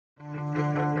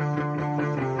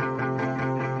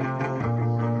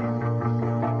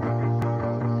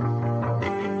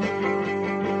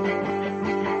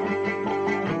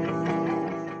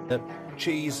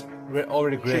cheese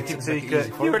already grated.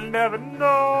 You will never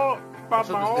know.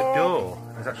 So the dough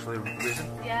is actually risen.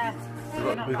 Yeah.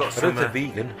 We've got some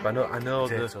vegan, but I know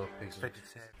the pieces.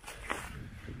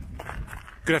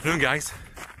 Good afternoon, guys.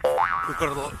 We've got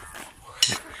a lot.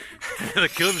 They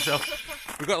killed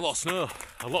himself. We've got a lot of snow.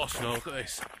 A lot of snow. Look at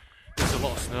this. There's a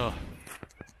lot of snow.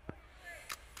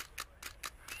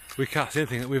 We can't see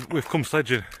anything. We've come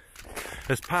sledging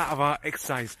as part of our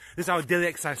exercise. This is our daily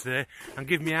exercise today, and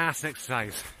give me arse an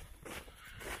exercise.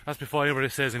 That's before anybody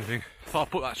says anything. Thought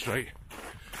I'd put that straight.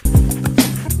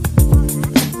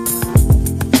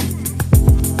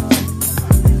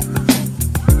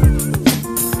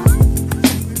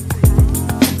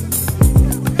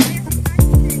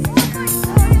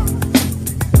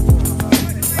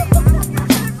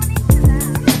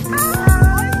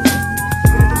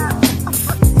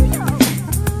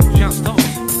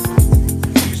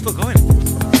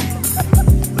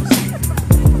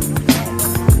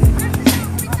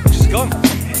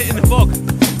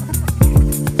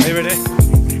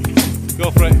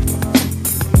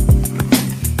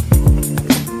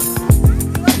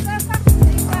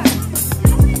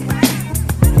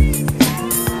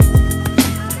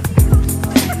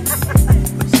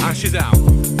 She's out.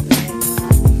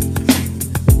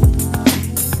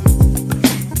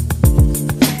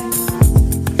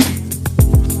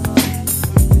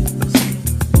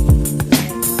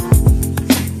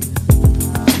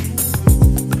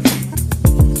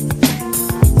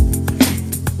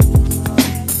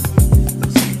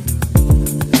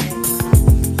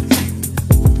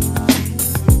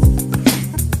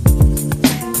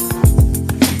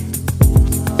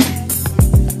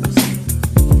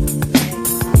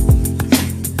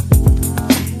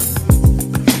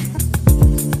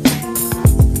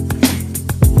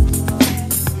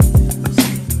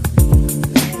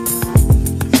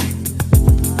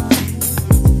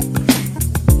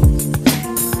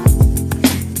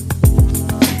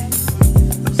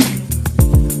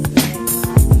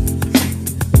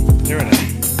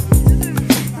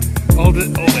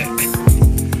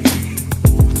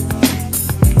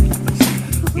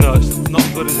 No, it's not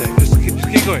good, is it? Just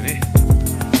keep going, eh?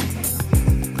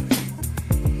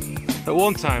 At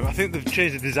one time, I think they've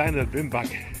changed the design of the bin bag.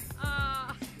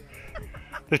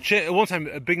 At one time,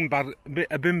 a bin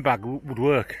bag would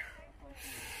work.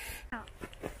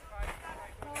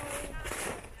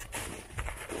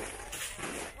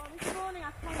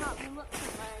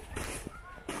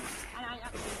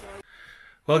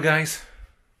 Well, guys,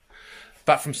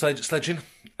 back from sledging,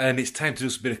 and it's time to do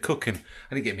some bit of cooking.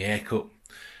 I need to get my hair cut.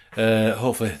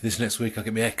 Hopefully this next week I'll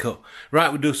get my hair cut. Right,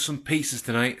 we'll do some pizzas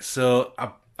tonight. So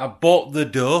I bought the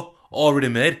dough already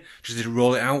made, just need to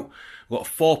roll it out. We've got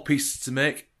 4 pieces to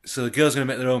make, so the girls are going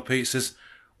to make their own pizzas.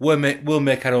 We'll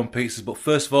make our own pizzas, but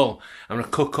first of all, I'm going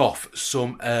to cook off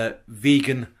some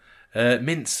vegan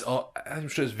mince, or I'm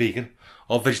sure it's vegan,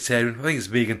 or vegetarian, I think it's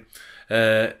vegan,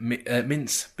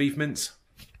 mince, beef mince.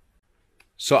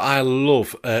 So I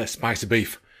love spicy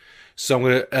beef. So I'm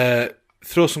going to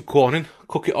throw some corn in,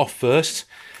 cook it off first,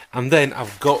 and then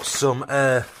I've got some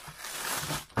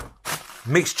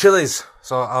mixed chilies.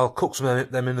 So I'll cook some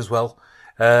of them in as well.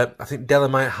 I think Della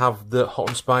might have the hot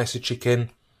and spicy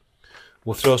chicken.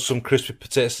 We'll throw some crispy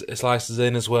potato slices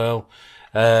in as well,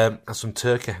 and some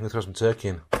turkey. I'm going to throw some turkey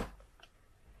in.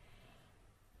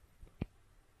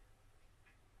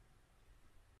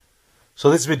 So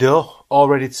this is my dough, all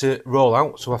ready to roll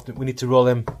out. So we need to roll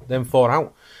them 4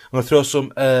 out. I'm going to throw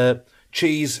some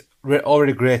cheese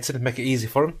already grated and make it easy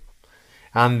for them.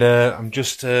 And I'm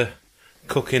just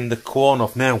cooking the corn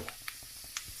off now.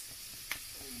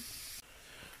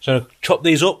 So I'm going to chop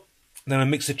these up. Then I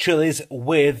mix the chilies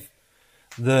with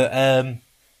the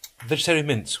vegetarian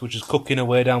mince, which is cooking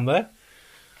away down there.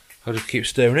 I'll just keep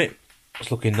stirring it.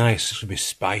 It's looking nice. It's going to be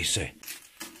spicy.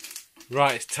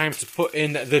 Right, it's time to put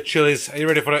in the chilies. Are you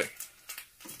ready for it?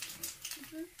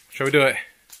 Shall we do it?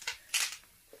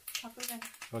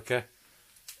 Okay.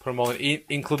 Put them all in,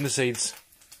 including the seeds.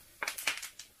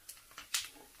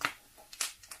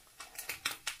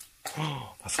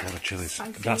 Oh, that's a lot of chilies.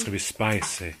 Spicy. That's going to be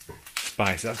spicy.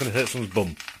 Spicy. That's going to hurt someone's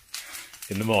bum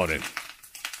in the morning.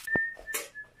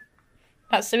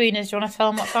 That's Zarina's. Do you want to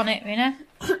tell them what's on it, Rena?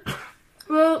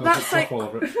 Well, that's like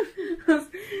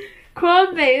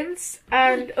corn beans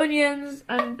and onions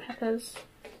and peppers.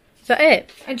 Is that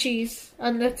it? And cheese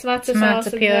and the tomato Tomato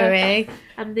sauce puree.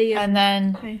 And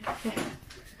then yeah.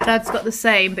 Dad's got the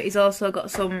same, but he's also got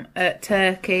some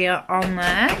turkey on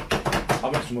there.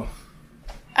 I'll make some more.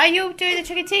 Are you doing the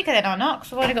chicken tikka then or not?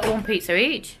 Because we've only got 1 pizza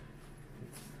each.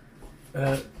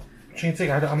 Chicken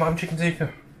tikka? I'm having chicken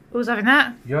tikka. Who's having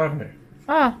that? You're having it.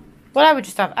 Oh. Well, I would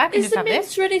just have. I can Is just the have mince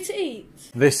this. ready to eat?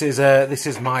 This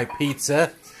is my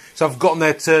pizza. So I've gotten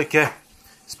there turkey,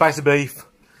 spicy beef,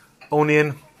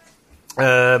 onion.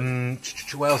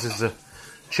 What else is there?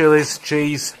 Chilies,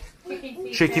 cheese,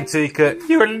 chicken tikka.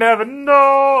 You'll never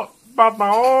know about my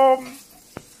home.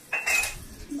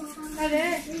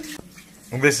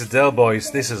 And this is Del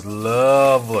Boys. This is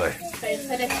lovely. So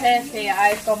instead of turkey,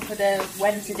 I've gone for the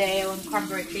Wednesday and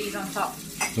cranberry cheese on top.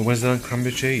 The Wednesday and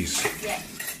cranberry cheese. Yeah,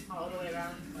 all the way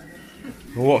around.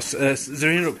 What's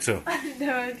Zarina up to?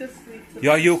 No, I just need to.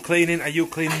 Yeah, are you cleaning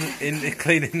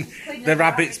the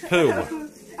rabbit's poo?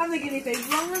 I'm the guinea pig. As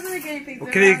long as I'm the guinea pig.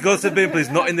 Well, can you go to the bin, please?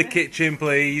 Not in the kitchen,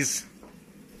 please.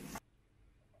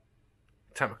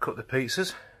 Time to cut the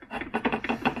pizzas.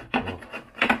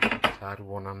 Side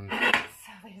one and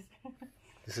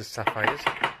this is Sapphire's.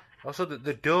 Also,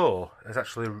 the dough has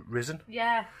actually risen.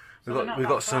 Yeah. We've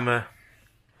got some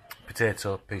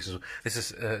potato pieces. This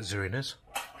is Zarina's.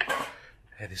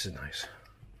 Yeah, this is nice.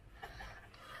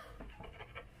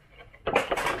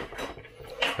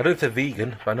 I don't know if they're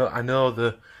vegan, but I know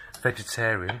they're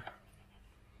vegetarian.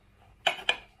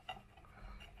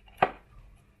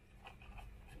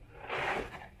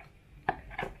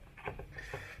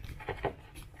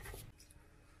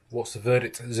 What's the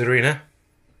verdict, Zarina?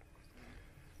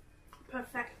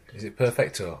 Perfect. Is it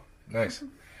perfecto? Nice.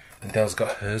 And Del's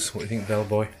got hers. What do you think, Del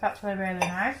boy? It's actually really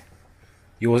nice.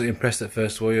 You wasn't impressed at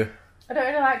first, were you? I don't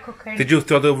really like cooking. Did you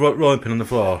throw the rolling pin on the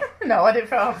floor? No, I didn't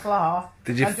throw it on the floor.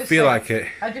 Did you I just feel said- like it?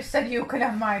 I just said you could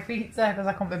have my pizza because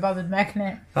I couldn't be bothered making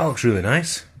it. That looks really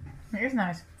nice. It is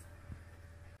nice.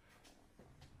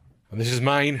 And this is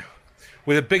mine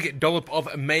with a big dollop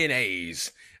of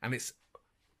mayonnaise. And it's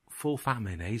full fat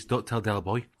mayonnaise. Don't tell Del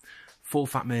boy. Full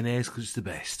fat mayonnaise because it's the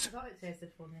best. I thought it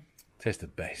tasted funny. Tastes the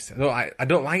best. I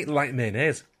don't like light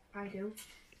mayonnaise. I do.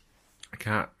 I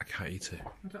can't eat it.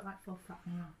 I don't like full fat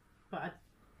meal, but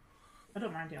I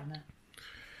don't mind it on there.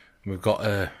 We've got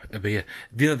a beer.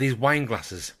 Do you know these wine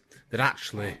glasses? They're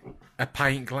actually a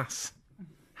pint glass.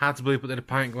 Hard to believe, but they're a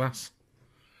pint glass.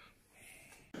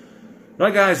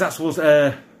 Right, guys, that was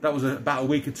about a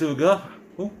week or two ago.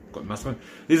 Oh, got a mask on.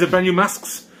 These are brand new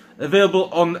masks available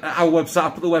on our website.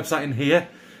 I'll put the website in here.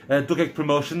 Duck Egg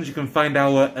Promotions. You can find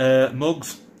our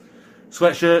mugs,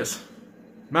 sweatshirts,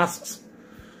 masks,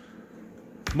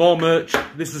 more merch.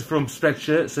 This is from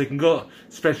Spreadshirt, so you can go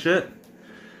Spreadshirt.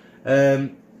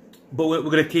 But we're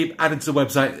going to keep adding to the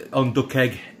website on Duck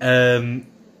Egg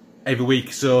every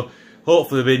week. So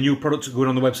hopefully there'll be new products going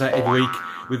on the website every week.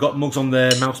 We've got mugs on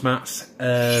there, mouse mats,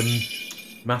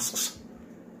 masks,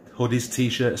 hoodies,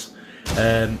 t-shirts.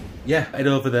 Yeah, head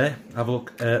over there, have a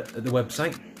look at the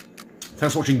website.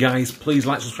 Thanks for watching, guys. Please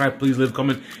like, subscribe, please leave a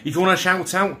comment. If you want a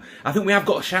shout out, I think we have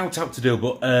got a shout out to do,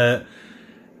 but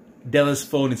Della's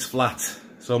phone is flat,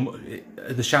 so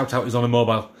the shout out is on a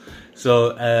mobile.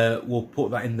 So we'll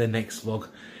put that in the next vlog.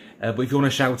 But if you want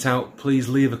a shout out, please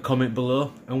leave a comment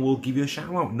below and we'll give you a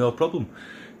shout out, no problem.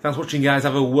 Thanks for watching, guys.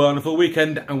 Have a wonderful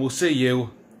weekend and we'll see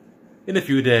you in a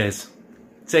few days.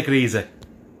 Take it easy.